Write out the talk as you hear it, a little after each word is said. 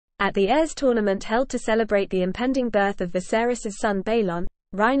At the heirs tournament held to celebrate the impending birth of Viserys' son Balon,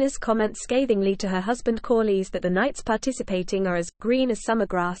 Rhaenys comments scathingly to her husband Corlys that the knights participating are as green as summer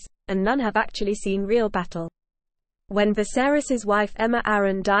grass, and none have actually seen real battle. When Viserys' wife Aemma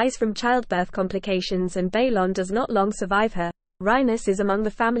Arryn dies from childbirth complications and Balon does not long survive her, Rhaenys is among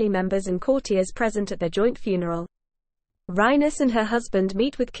the family members and courtiers present at their joint funeral. Rhaenys and her husband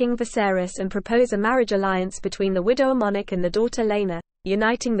meet with King Viserys and propose a marriage alliance between the widower monarch and the daughter Laena,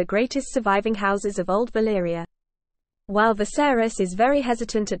 uniting the greatest surviving houses of Old Valyria. While Viserys is very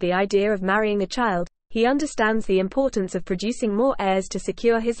hesitant at the idea of marrying a child, he understands the importance of producing more heirs to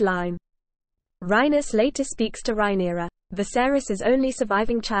secure his line. Rhaenys later speaks to Rhaenyra, Viserys' only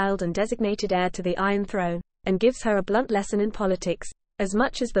surviving child and designated heir to the Iron Throne, and gives her a blunt lesson in politics. As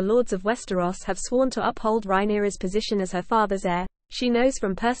much as the lords of Westeros have sworn to uphold Rhaenyra's position as her father's heir, she knows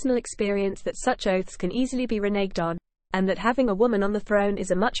from personal experience that such oaths can easily be reneged on, and that having a woman on the throne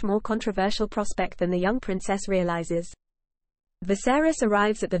is a much more controversial prospect than the young princess realizes. Viserys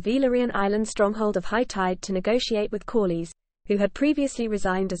arrives at the Valyrian island stronghold of High Tide to negotiate with Corlys, who had previously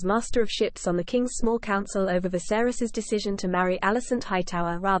resigned as Master of Ships on the King's Small Council over Viserys' decision to marry Alicent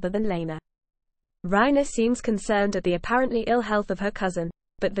Hightower rather than Laena. Rhaenys seems concerned at the apparently ill health of her cousin,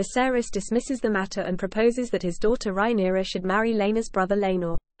 but Viserys dismisses the matter and proposes that his daughter Rhaenyra should marry Laena's brother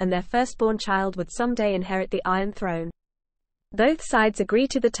Laenor, and their firstborn child would someday inherit the Iron Throne. Both sides agree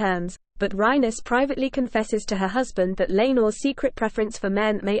to the terms, but Rhaenys privately confesses to her husband that Laenor's secret preference for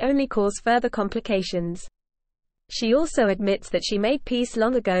men may only cause further complications. She also admits that she made peace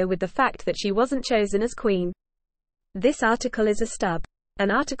long ago with the fact that she wasn't chosen as queen. This article is a stub.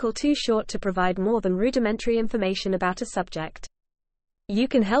 An article too short to provide more than rudimentary information about a subject. You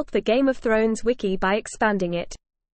can help the Game of Thrones wiki by expanding it.